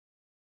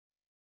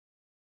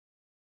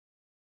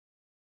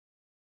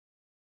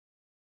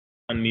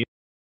Unmute.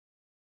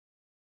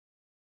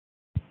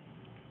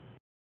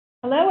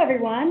 Hello,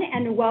 everyone,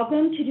 and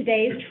welcome to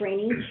today's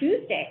Training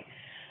Tuesday.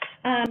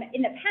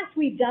 In the past,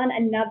 we've done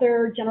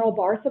another General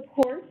Bar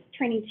Supports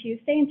Training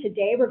Tuesday, and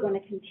today we're going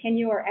to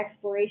continue our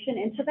exploration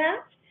into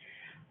that.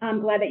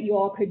 I'm glad that you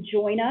all could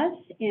join us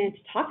and to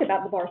talk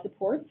about the bar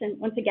supports. And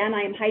once again,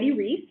 I am Heidi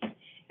Reese,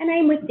 and I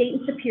am with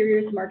Dayton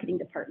Superior's Marketing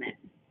Department.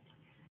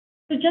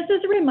 So just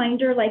as a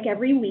reminder, like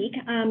every week,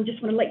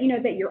 just want to let you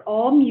know that you're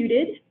all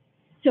muted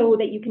so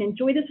that you can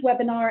enjoy this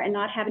webinar and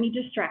not have any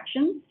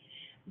distractions.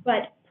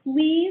 But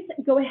please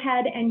go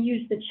ahead and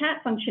use the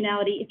chat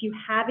functionality if you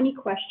have any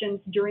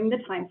questions during the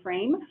time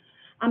frame.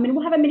 And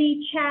we'll have a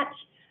mini chat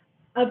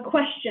of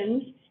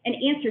questions and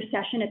answer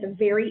session at the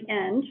very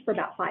end for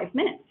about 5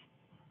 minutes.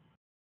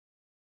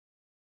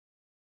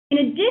 In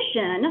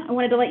addition, I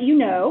wanted to let you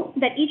know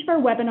that each of our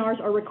webinars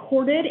are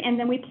recorded and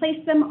then we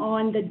place them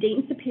on the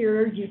Dayton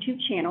Superior YouTube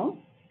channel,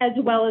 as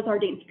well as our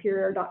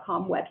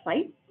DaytonSuperior.com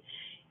website.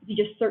 You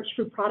just search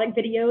for product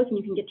videos and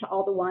you can get to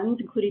all the ones,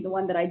 including the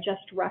one that I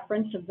just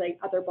referenced of the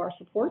other bar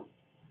supports.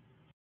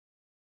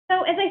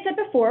 So as I said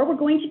before, we're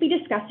going to be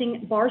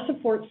discussing bar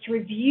supports to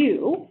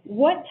review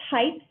what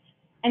types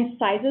and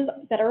sizes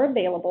that are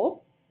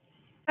available,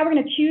 how we're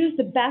going to choose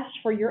the best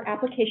for your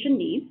application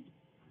needs,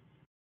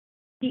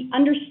 the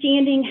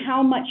understanding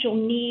how much you'll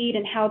need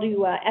and how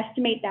to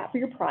estimate that for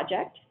your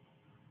project,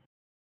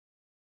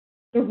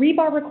 the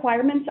rebar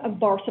requirements of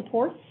bar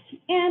supports,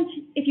 and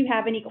if you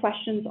have any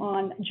questions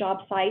on job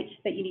sites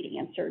that you need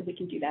answered, we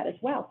can do that as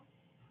well.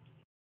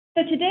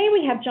 So today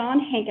we have John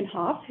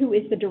Hankenhoff, who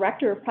is the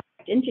Director of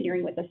Product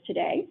Engineering with us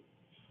today.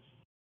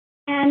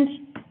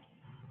 And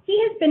he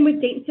has been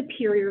with Dayton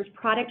Superior's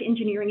Product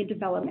Engineering and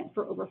Development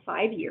for over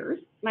 5 years.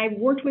 And I've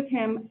worked with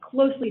him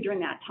closely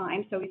during that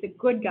time, so he's a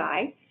good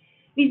guy.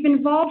 He's been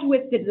involved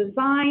with the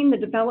design, the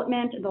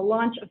development, and the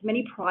launch of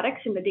many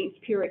products in the Dayton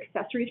Superior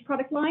accessories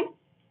product line.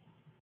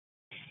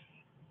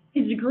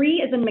 His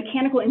degree is in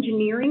mechanical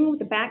engineering with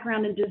a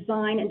background in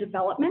design and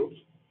development,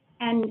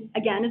 and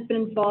again, has been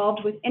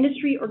involved with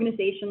industry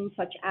organizations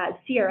such as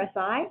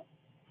CRSI,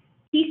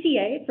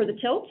 PCA for the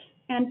tilt,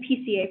 and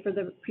PCA for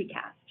the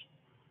precast.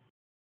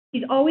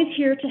 He's always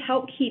here to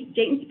help keep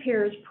Dayton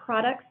Superior's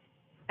products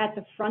at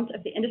the front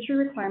of the industry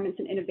requirements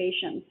and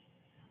innovations.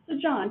 So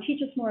John,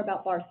 teach us more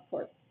about bar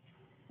support.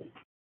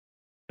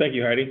 Thank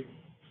you, Heidi.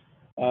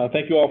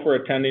 Thank you all for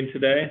attending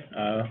today.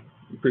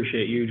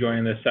 Appreciate you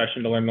joining this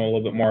session to learn a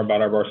little bit more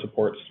about our bar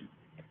supports.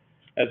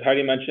 As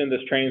Heidi mentioned, this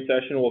training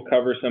session will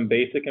cover some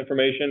basic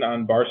information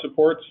on bar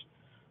supports.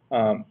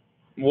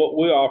 We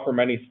offer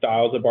many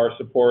styles of bar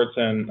supports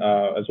and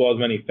as well as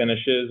many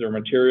finishes or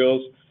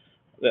materials.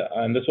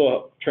 And this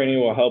training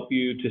will help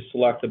you to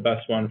select the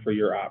best one for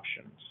your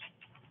options.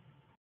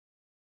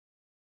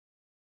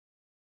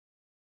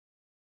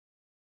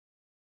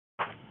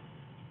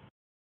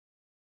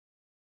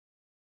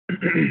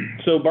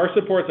 So bar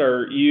supports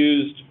are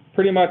used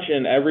pretty much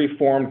in every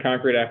formed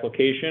concrete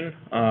application,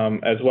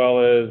 as well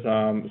as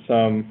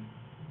some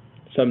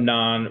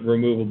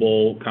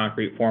non-removable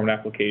concrete formed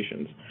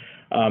applications.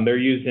 They're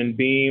used in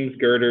beams,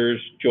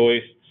 girders,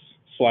 joists,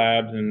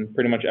 slabs, and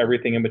pretty much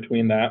everything in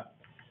between that.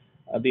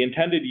 The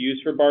intended use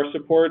for bar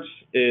supports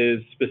is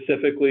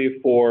specifically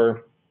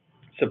for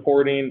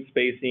supporting,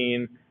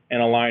 spacing,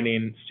 and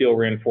aligning steel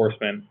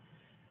reinforcement.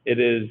 It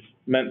is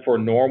meant for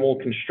normal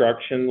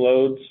construction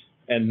loads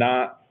and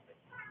not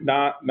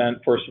meant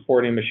for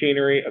supporting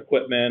machinery,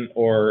 equipment,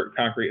 or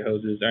concrete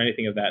hoses or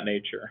anything of that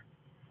nature.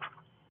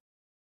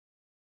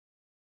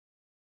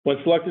 When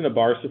selecting a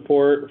bar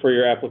support for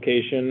your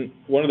application,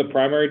 one of the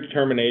primary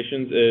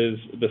determinations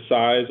is the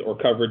size or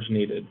coverage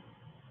needed.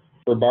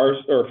 For bars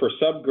or for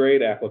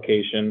subgrade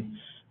application,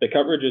 the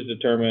coverage is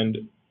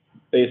determined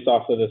based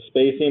off of the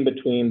spacing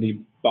between the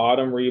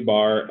bottom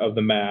rebar of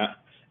the mat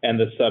and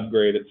the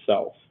subgrade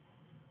itself.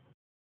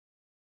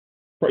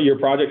 Your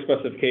project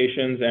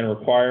specifications and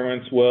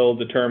requirements will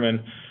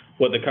determine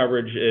what the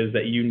coverage is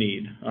that you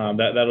need.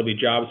 That'll be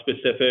job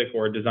specific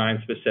or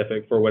design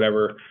specific for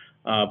whatever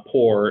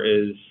pour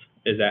is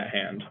at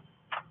hand.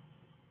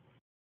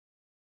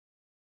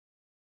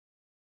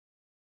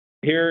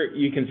 Here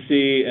you can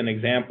see an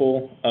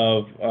example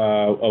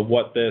of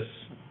what this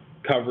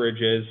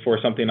coverage is for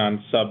something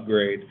on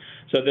subgrade.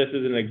 So this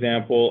is an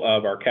example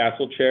of our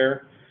castle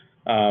chair.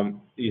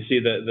 You see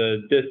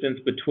the distance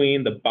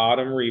between the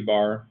bottom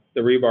rebar. The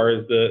rebar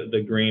is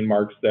the green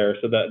marks there.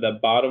 So that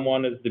bottom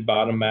one is the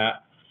bottom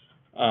mat.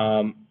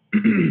 And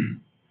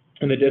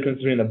the distance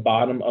between the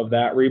bottom of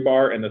that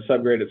rebar and the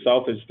subgrade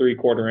itself is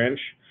 3/4 inch.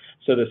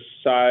 So the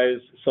size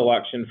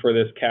selection for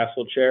this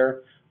castle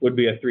chair would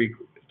be a 3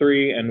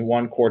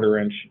 1/4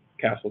 inch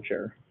castle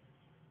chair.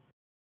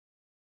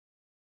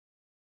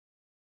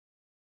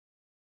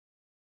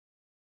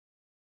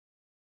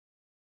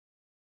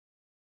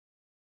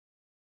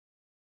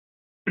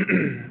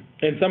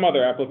 In some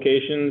other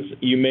applications,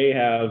 you may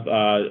have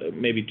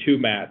maybe 2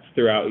 mats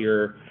throughout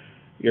your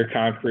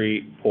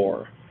concrete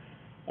pour.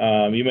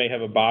 You may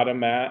have a bottom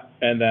mat,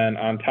 and then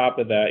on top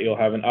of that, you'll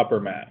have an upper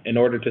mat. In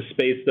order to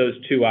space those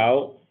 2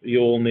 out,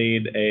 you'll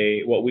need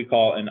what we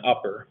call an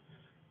upper,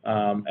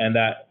 and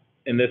that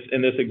in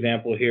this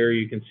example here,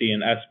 you can see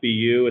an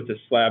SBU. It's a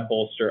slab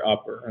bolster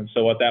upper, and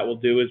so what that will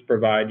do is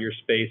provide your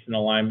space and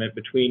alignment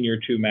between your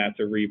two mats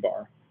of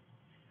rebar.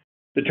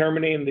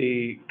 Determining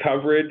the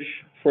coverage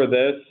for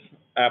this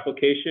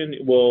application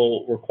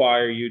will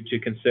require you to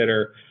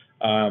consider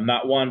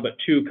not one but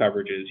two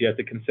coverages. You have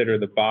to consider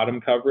the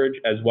bottom coverage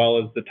as well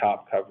as the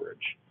top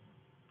coverage.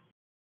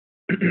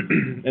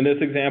 In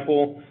this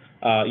example,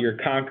 your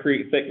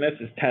concrete thickness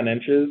is 10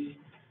 inches,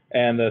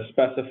 and the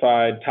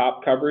specified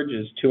top coverage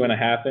is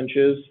 2.5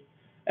 inches,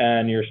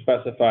 and your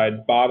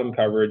specified bottom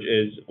coverage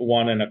is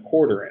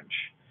 1.25 inch.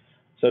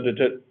 So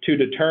to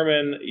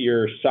determine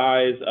your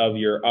size of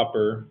your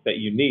upper that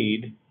you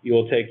need, you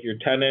will take your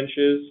 10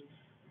 inches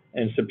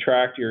and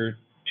subtract your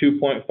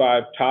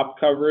 2.5 top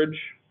coverage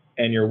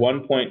and your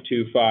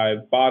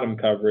 1.25 bottom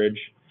coverage,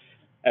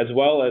 as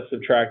well as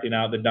subtracting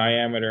out the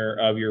diameter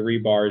of your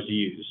rebars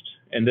used.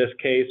 In this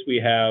case,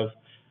 we have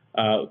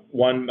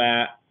one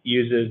mat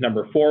uses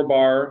number 4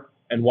 bar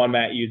and one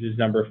mat uses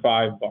number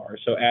 5 bar.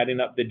 So adding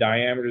up the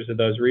diameters of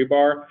those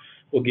rebar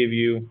will give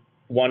you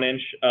 1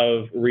 inch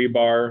of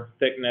rebar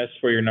thickness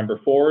for your number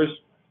 4s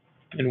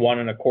and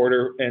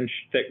 1.25 inch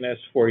thickness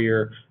for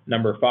your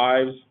number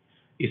 5s.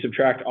 You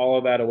subtract all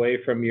of that away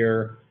from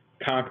your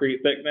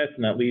concrete thickness,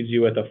 and that leaves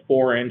you with a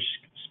 4-inch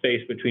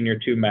space between your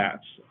two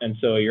mats. And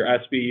so your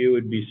SBU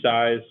would be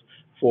sized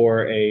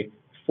for a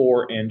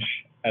 4-inch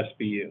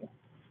SBU.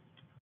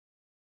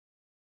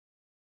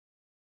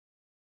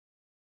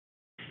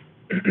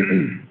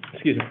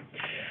 Excuse me.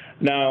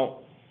 Now,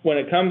 when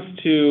it comes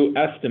to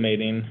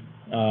estimating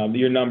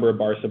your number of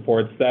bar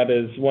supports, that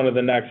is one of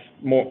the next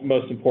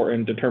most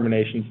important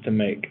determinations to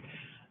make.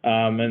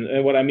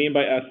 And what I mean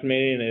by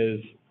estimating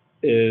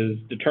is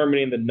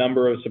determining the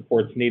number of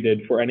supports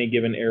needed for any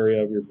given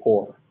area of your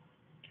pour.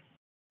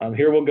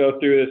 Here we'll go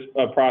through this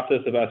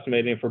process of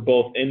estimating for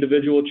both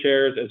individual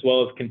chairs as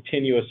well as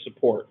continuous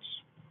supports.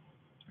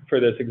 For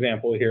this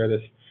example here,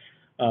 this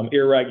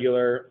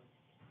irregular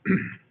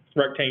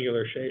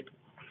rectangular shape.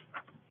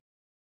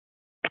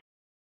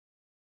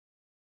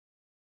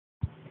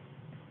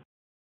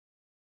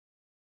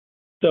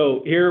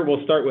 So here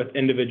we'll start with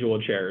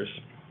individual chairs.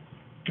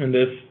 And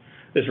this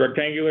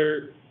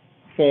rectangular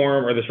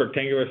form, or this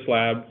rectangular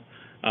slab,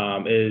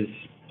 is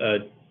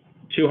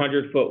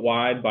 200 foot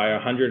wide by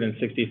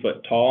 160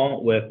 foot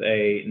tall with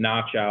a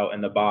notch out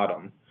in the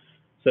bottom.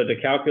 So to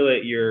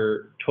calculate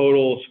your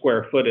total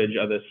square footage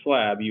of this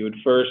slab, you would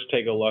first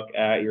take a look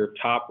at your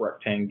top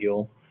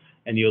rectangle,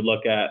 and you would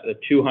look at the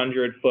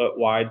 200 foot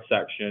wide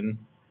section,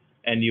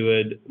 and you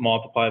would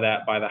multiply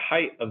that by the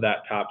height of that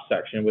top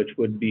section, which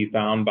would be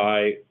found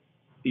by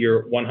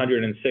your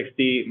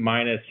 160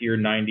 minus your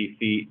 90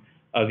 feet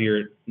of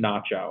your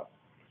notch out.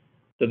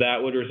 So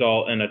that would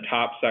result in a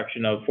top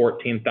section of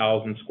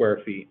 14,000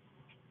 square feet.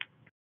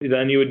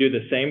 Then you would do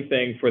the same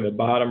thing for the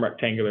bottom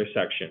rectangular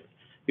section.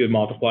 You would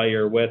multiply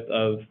your width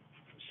of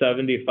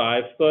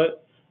 75 foot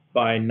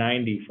by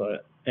 90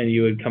 foot, and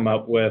you would come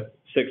up with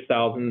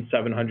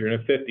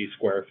 6,750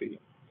 square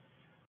feet.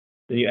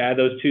 Then you add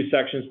those two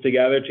sections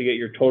together to get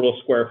your total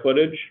square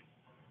footage.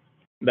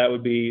 That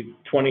would be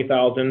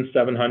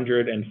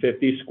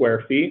 20,750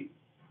 square feet.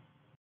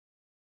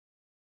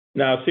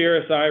 Now,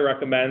 CRSI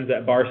recommends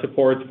that bar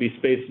supports be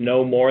spaced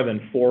no more than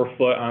 4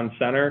 foot on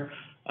center,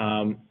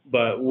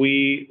 but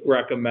we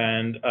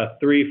recommend a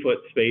 3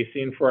 foot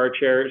spacing for our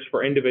chairs,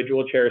 for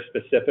individual chairs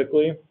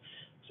specifically.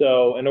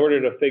 So in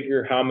order to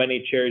figure how many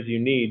chairs you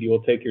need, you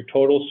will take your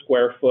total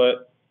square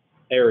foot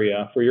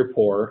area for your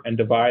pour and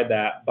divide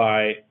that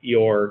by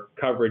your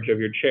coverage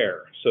of your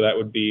chair. So that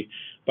would be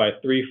by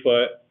 3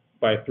 foot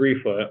by 3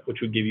 foot,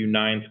 which would give you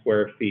 9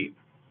 square feet.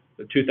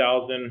 So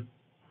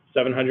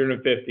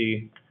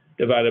 2,750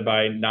 divided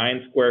by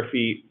 9 square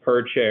feet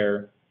per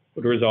chair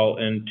would result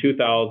in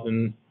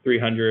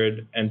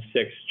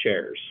 2,306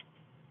 chairs.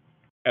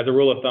 As a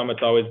rule of thumb,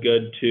 it's always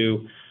good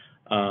to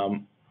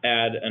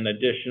add an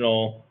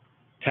additional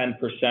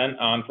 10%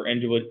 on for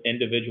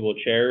individual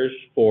chairs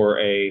for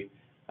a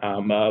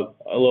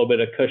little bit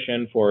of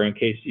cushion for in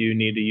case you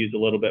need to use a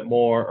little bit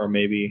more or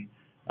maybe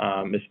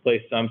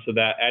misplace some, so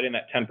that adding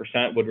that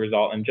 10% would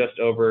result in just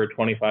over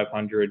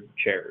 2,500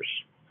 chairs.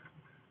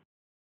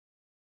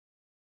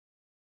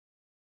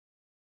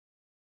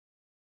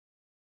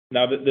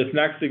 Now, this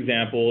next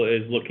example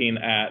is looking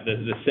at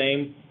the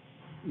same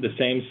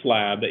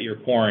slab that you're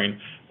pouring,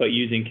 but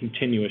using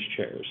continuous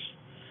chairs.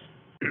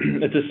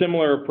 It's a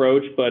similar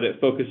approach, but it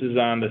focuses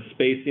on the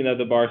spacing of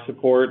the bar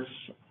supports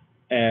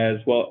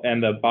as well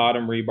and the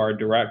bottom rebar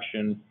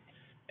direction.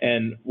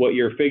 And what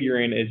you're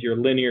figuring is your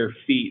linear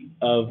feet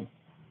of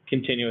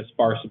continuous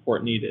bar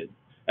support needed,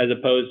 as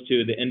opposed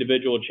to the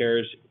individual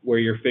chairs where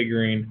you're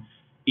figuring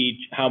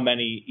how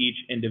many each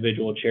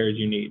individual chairs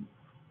you need.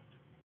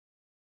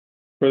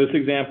 For this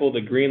example,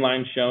 the green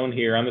lines shown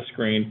here on the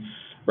screen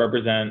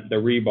represent the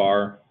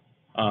rebar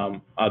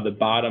of the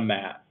bottom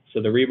mat.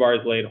 So the rebar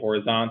is laid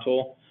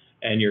horizontal,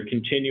 and your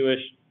continuous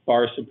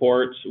bar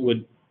supports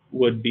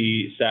would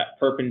be set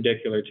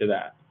perpendicular to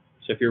that.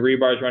 So if your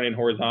rebar is running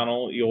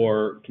horizontal,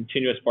 your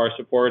continuous bar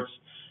supports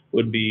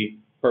would be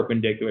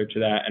perpendicular to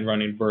that and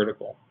running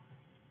vertical.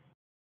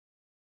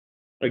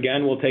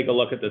 Again, we'll take a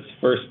look at this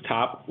first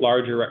top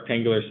larger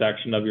rectangular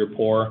section of your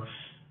pour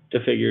to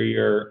figure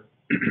your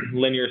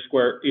linear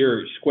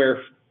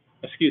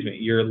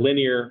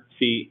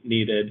feet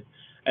needed,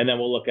 and then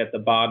we'll look at the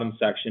bottom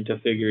section to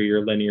figure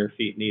your linear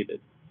feet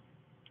needed.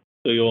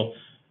 So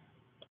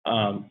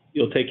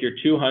you'll take your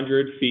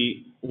 200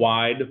 feet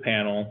wide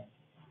panel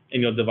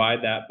and you'll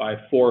divide that by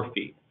 4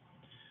 feet.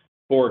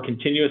 For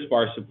continuous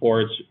bar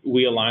supports,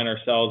 we align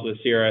ourselves with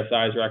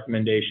CRSI's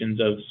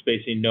recommendations of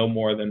spacing no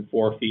more than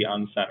 4 feet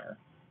on center.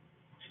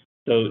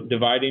 So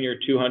dividing your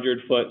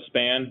 200-foot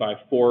span by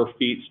 4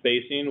 feet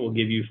spacing will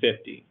give you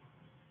 50.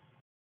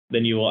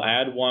 Then you will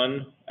add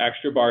 1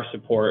 extra bar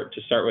support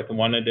to start with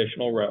 1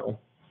 additional row.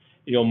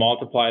 You'll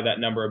multiply that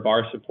number of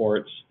bar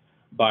supports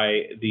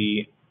by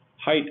the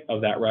height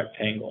of that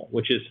rectangle,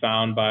 which is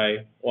found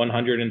by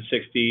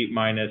 160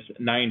 minus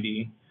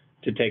 90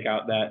 to take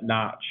out that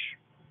notch.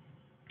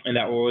 And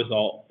that will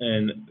result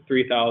in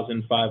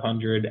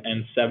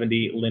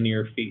 3,570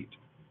 linear feet.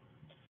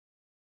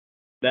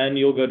 Then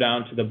you'll go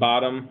down to the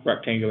bottom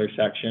rectangular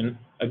section.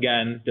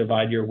 Again,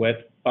 divide your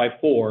width by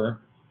 4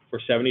 for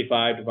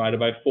 75 divided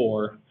by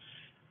 4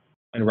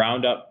 and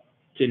round up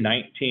to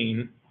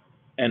 19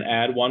 and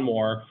add 1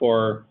 more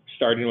for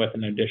starting with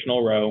an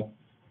additional row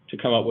to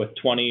come up with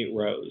 20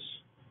 rows.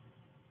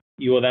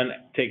 You will then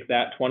take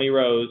that 20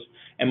 rows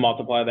and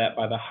multiply that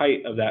by the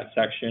height of that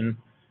section,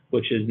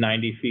 which is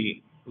 90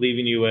 feet,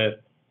 leaving you with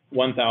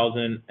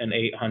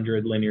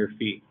 1,800 linear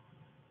feet.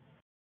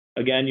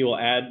 Again, you will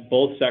add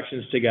both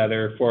sections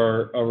together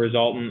for a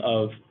resultant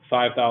of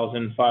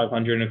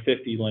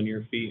 5,550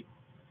 linear feet.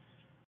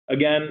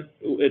 Again,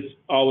 it's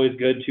always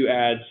good to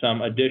add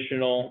some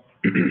additional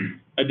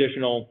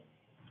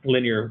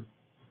linear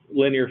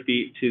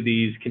feet to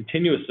these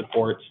continuous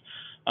supports.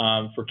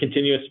 For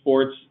continuous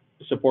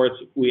supports,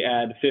 we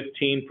add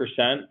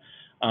 15%,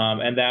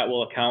 and that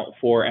will account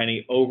for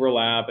any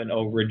overlap and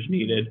overage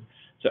needed.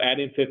 So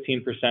adding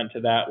 15%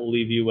 to that will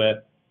leave you with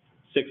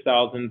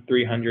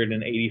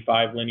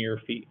 6,385 linear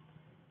feet.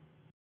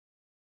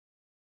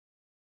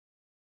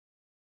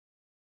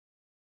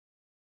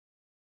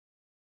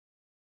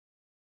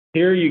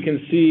 Here you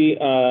can see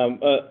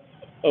a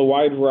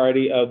wide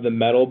variety of the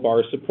metal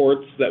bar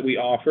supports that we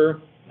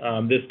offer.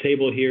 This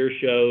table here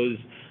shows,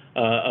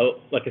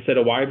 like I said,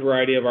 a wide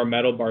variety of our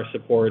metal bar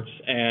supports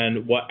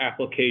and what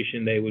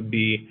application they would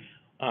be,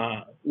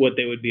 what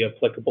they would be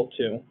applicable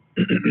to.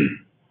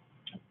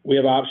 We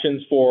have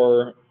options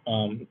for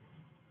on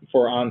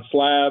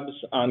slabs,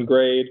 on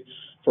grade,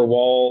 for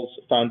walls,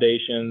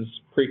 foundations,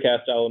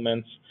 precast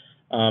elements,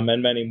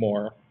 and many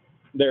more.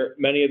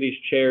 Many of these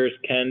chairs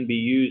can be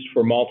used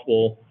for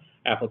multiple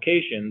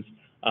applications.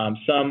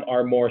 Some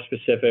are more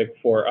specific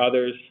for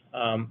others.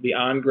 The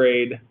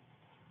on-grade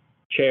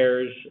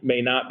chairs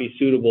may not be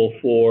suitable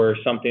for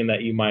something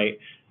that you might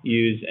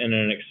use in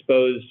an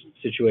exposed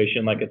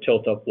situation like a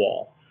tilt-up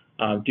wall,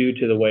 due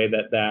to the way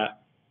that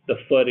the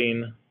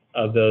footing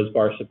of those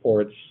bar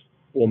supports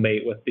will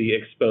mate with the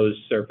exposed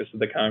surface of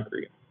the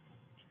concrete.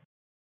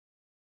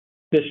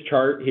 This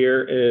chart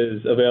here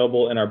is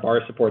available in our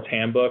bar supports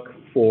handbook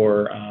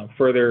for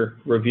further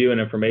review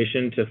and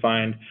information to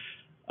find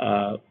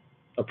a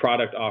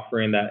product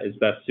offering that is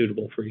best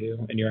suitable for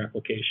you and your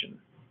application.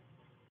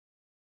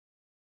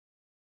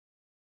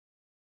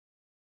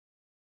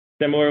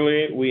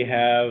 Similarly, we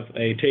have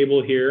a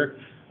table here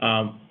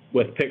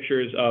with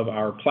pictures of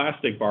our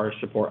plastic bar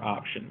support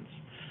options.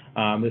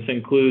 This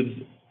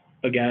includes,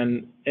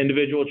 again,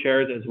 individual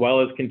chairs as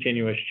well as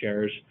continuous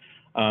chairs,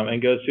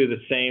 and goes through the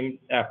same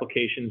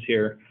applications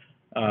here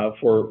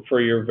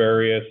for your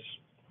various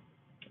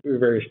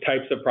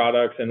types of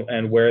products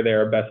and where they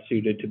are best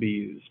suited to be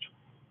used.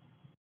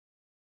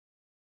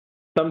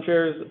 Some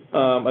chairs,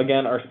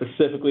 again, are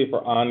specifically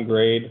for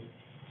on-grade,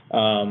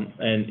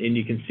 and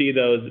you can see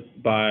those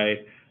by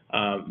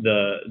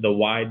the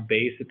wide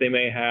base that they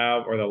may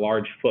have or the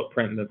large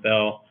footprint that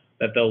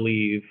they'll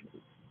leave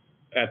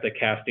at the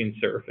casting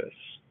surface.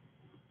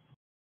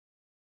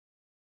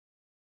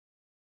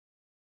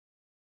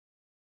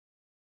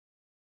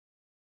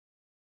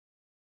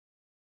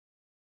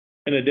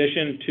 In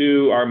addition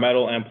to our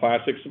metal and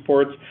plastic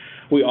supports,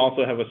 we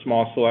also have a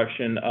small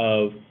selection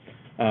of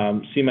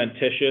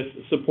cementitious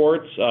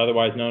supports,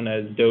 otherwise known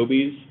as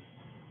dobies,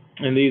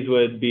 and these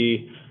would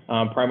be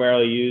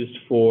primarily used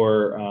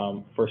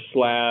for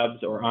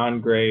slabs or on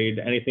grade,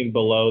 anything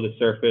below the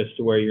surface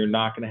to where you're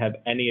not going to have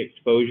any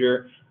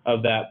exposure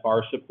of that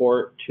bar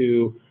support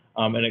to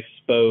an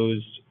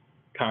exposed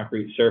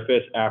concrete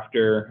surface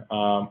after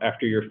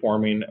your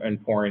forming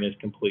and pouring is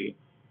complete.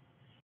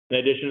 In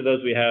addition to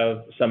those, we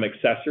have some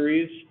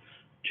accessories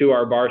to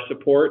our bar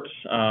supports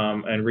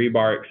and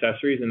rebar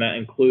accessories, and that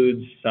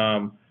includes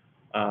some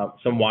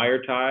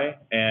wire tie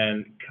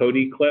and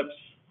Cody clips.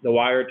 The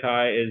wire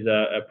tie is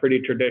a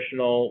pretty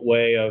traditional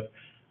way of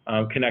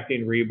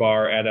connecting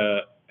rebar at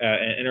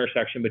an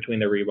intersection between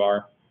the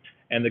rebar,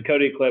 And the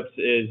coated clips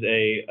is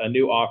a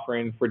new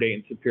offering for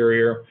Dayton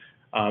Superior.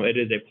 It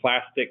is a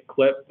plastic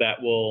clip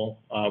that will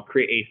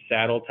create a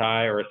saddle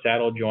tie or a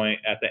saddle joint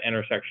at the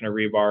intersection of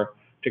rebar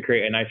to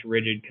create a nice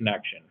rigid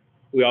connection.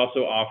 We also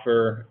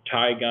offer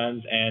tie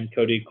guns and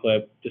coated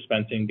clip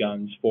dispensing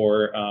guns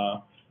for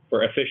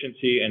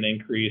efficiency and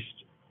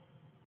increased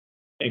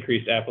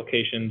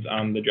applications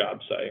on the job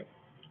site.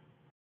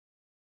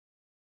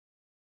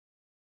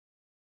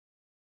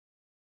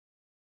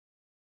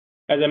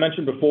 As I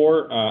mentioned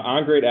before,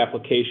 on-grade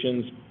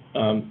applications,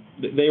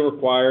 they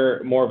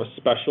require more of a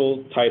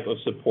special type of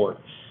support.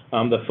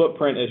 The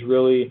footprint is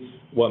really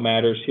what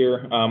matters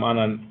here. On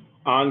an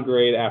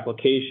on-grade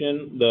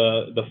application,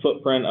 the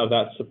footprint of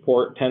that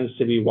support tends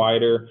to be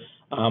wider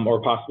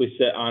or possibly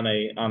sit on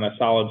a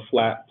solid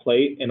flat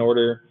plate in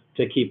order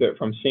to keep it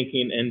from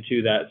sinking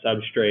into that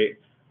substrate,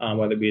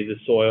 whether it be the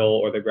soil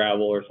or the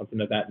gravel or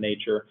something of that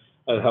nature.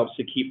 It helps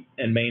to keep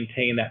and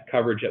maintain that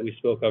coverage that we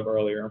spoke of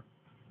earlier.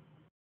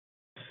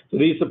 So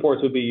these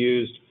supports would be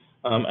used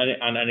on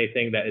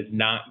anything that is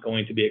not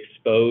going to be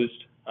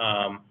exposed.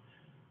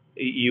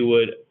 You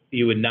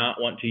would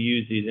not want to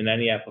use these in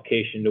any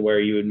application to where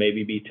you would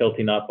maybe be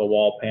tilting up a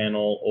wall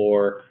panel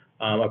or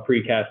a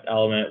precast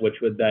element, which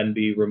would then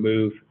be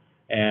removed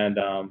and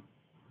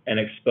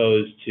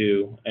exposed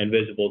to and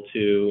visible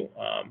to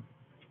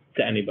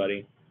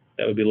anybody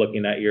that would be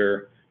looking at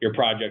your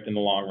project in the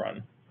long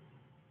run.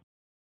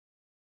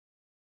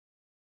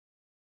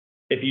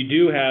 If you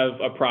do have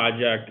a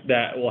project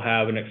that will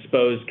have an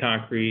exposed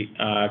concrete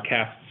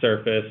cast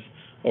surface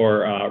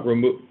or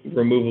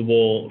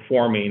removable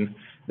forming,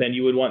 then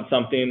you would want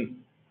something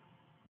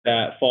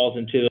that falls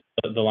into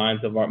the lines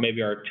of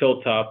maybe our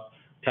tilt-up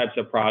types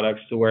of products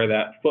to where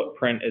that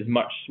footprint is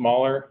much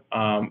smaller.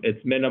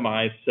 It's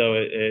minimized, so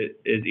it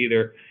is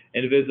either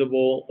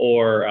invisible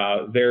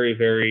or very,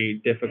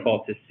 very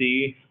difficult to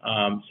see.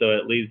 So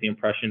it leaves the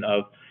impression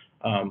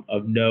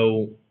of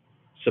no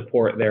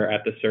support there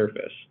at the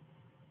surface.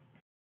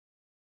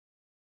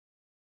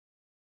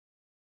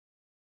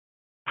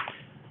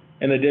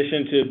 In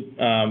addition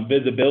to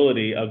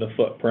visibility of the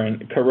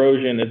footprint,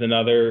 corrosion is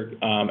another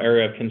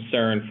area of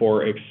concern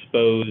for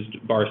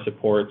exposed bar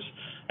supports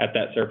at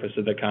that surface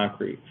of the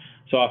concrete.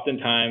 So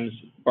oftentimes,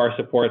 bar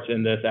supports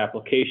in this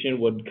application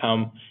would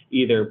come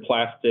either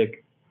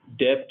plastic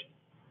dipped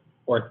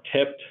or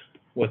tipped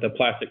with a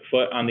plastic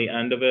foot on the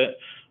end of it,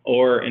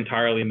 or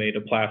entirely made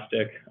of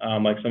plastic,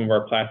 like some of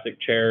our plastic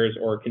chairs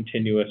or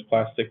continuous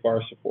plastic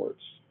bar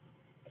supports.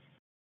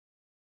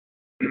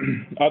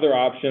 Other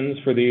options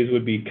for these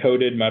would be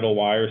coated metal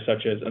wire,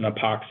 such as an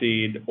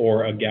epoxied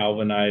or a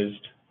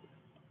galvanized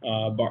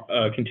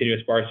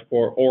continuous bar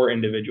support or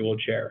individual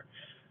chair.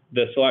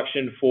 The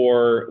selection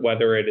for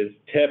whether it is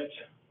tipped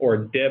or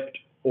dipped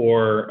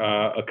or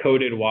a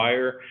coated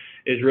wire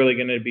is really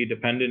going to be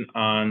dependent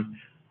on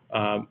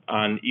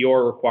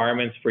your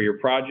requirements for your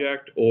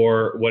project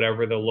or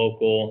whatever the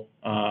local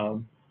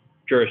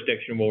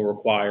jurisdiction will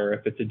require,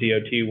 if it's a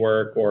DOT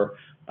work or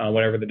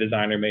whatever the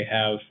designer may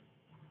have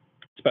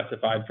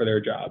specified for their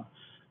job.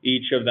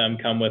 Each of them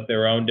come with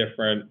their own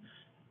different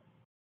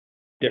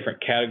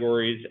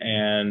categories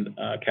and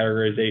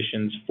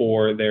categorizations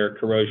for their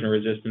corrosion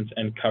resistance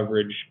and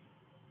coverage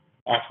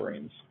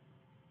offerings.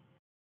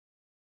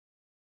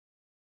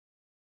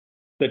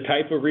 The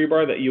type of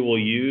rebar that you will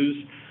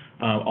use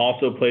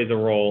also plays a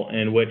role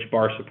in which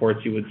bar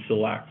supports you would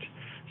select.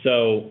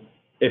 So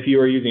if you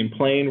are using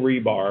plain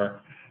rebar,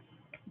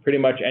 pretty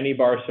much any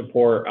bar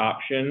support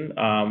option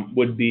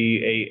would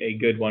be a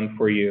good one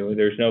for you.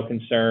 There's no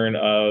concern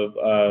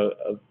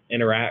of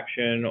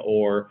interaction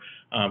or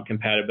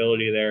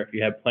compatibility there. If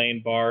you have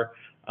plain bar,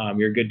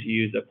 you're good to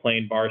use a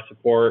plain bar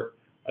support,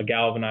 a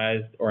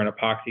galvanized or an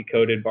epoxy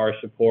coated bar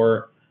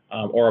support,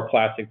 or a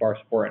plastic bar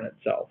support in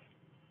itself.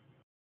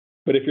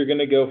 But if you're going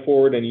to go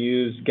forward and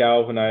use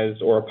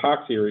galvanized or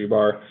epoxy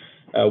rebar,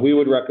 we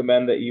would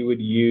recommend that you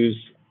would use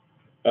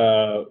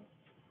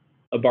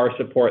a bar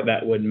support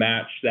that would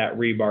match that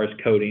rebar's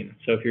coating.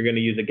 So if you're going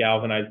to use a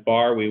galvanized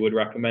bar, we would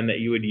recommend that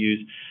you would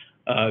use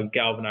a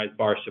galvanized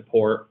bar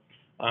support,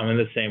 and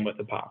the same with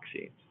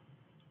epoxy.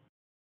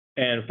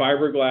 And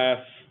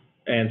fiberglass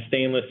and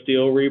stainless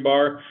steel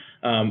rebar,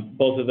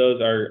 both of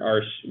those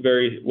are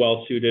very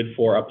well suited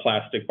for a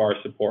plastic bar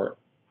support.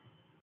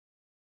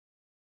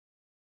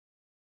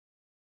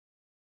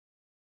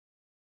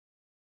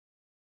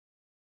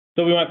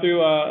 So we went through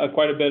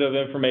quite a bit of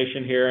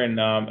information here in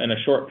a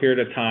short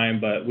period of time,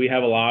 but we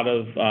have a lot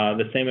of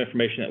the same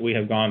information that we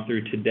have gone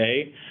through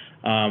today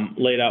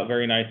laid out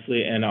very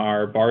nicely in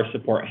our bar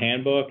support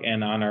handbook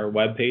and on our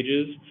web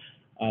pages.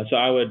 So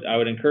I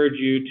would encourage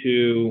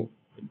you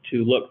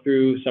to look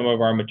through some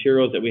of our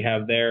materials that we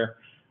have there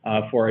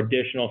for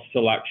additional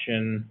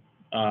selection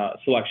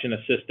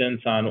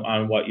assistance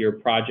on what your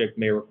project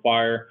may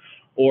require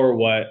or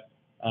what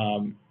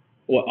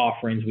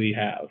offerings we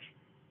have.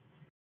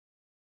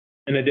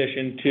 In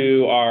addition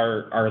to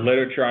our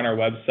literature on our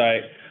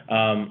website,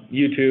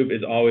 YouTube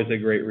is always a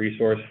great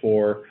resource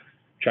for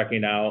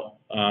checking out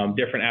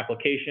different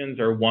applications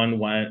or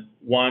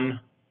one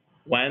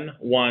when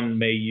one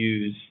may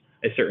use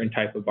a certain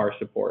type of bar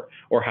support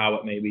or how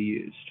it may be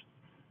used.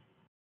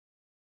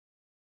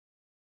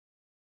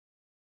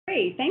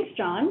 Great, thanks,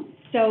 John.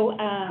 So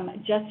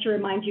just to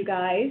remind you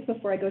guys,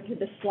 before I go through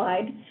this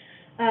slide,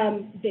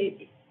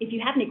 if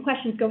you have any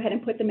questions, go ahead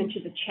and put them into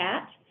the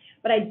chat.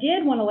 But I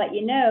did want to let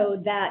you know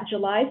that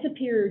July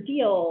Superior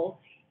Deal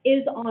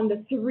is on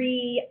the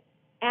 3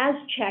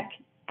 Aztec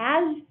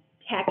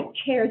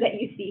chairs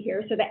that you see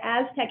here. So the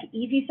Aztec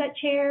Easy Set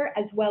chair,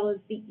 as well as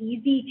the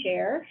Easy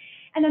chair,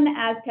 and then the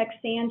Aztec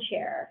Stand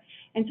chair.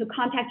 And so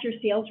contact your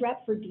sales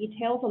rep for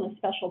details on the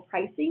special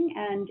pricing,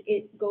 and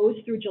it goes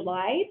through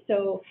July,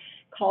 so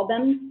call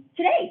them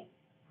today.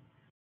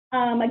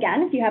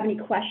 Again, if you have any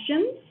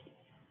questions,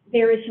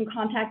 there is some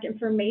contact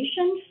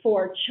information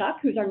for Chuck,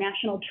 who's our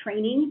National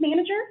Training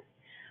Manager.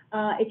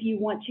 If you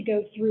want to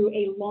go through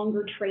a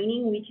longer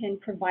training, we can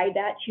provide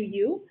that to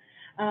you.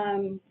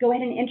 Go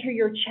ahead and enter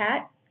your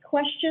chat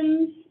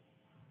questions,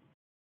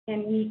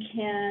 and we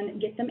can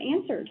get them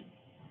answered.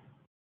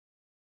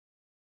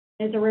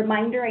 As a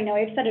reminder, I know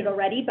I've said it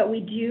already, but we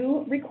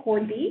do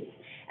record these,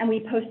 and we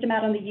post them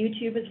out on the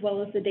YouTube as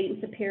well as the Dayton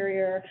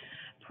Superior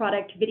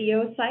product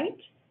video site.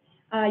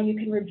 You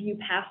can review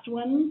past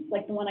ones,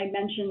 like the one I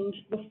mentioned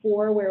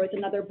before, where it was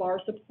another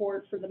bar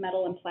support for the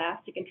metal and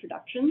plastic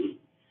introductions.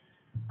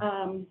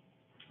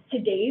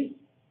 Today's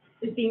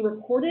is being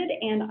recorded,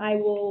 and I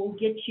will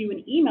get you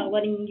an email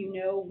letting you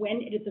know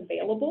when it is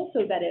available,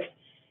 so that if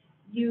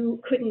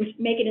you couldn't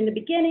make it in the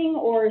beginning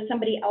or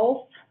somebody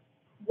else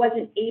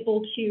wasn't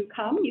able to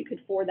come, you could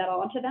forward that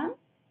on to them.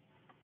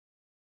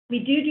 We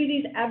do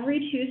these every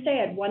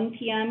Tuesday at 1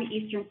 p.m.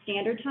 Eastern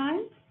Standard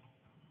Time.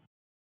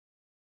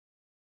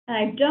 And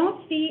I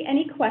don't see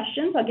any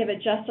questions. I'll give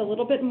it just a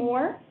little bit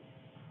more.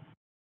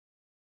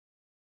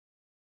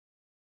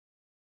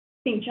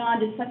 I think John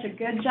did such a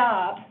good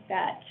job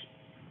that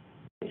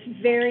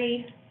it's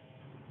very,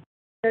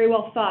 very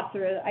well thought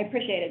through. I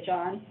appreciate it,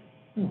 John.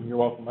 You're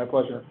welcome. My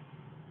pleasure.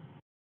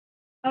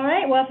 All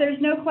right. Well, if there's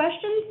no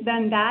questions,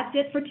 then that's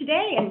it for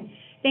today. And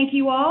thank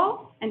you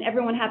all, and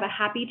everyone have a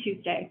happy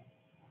Tuesday.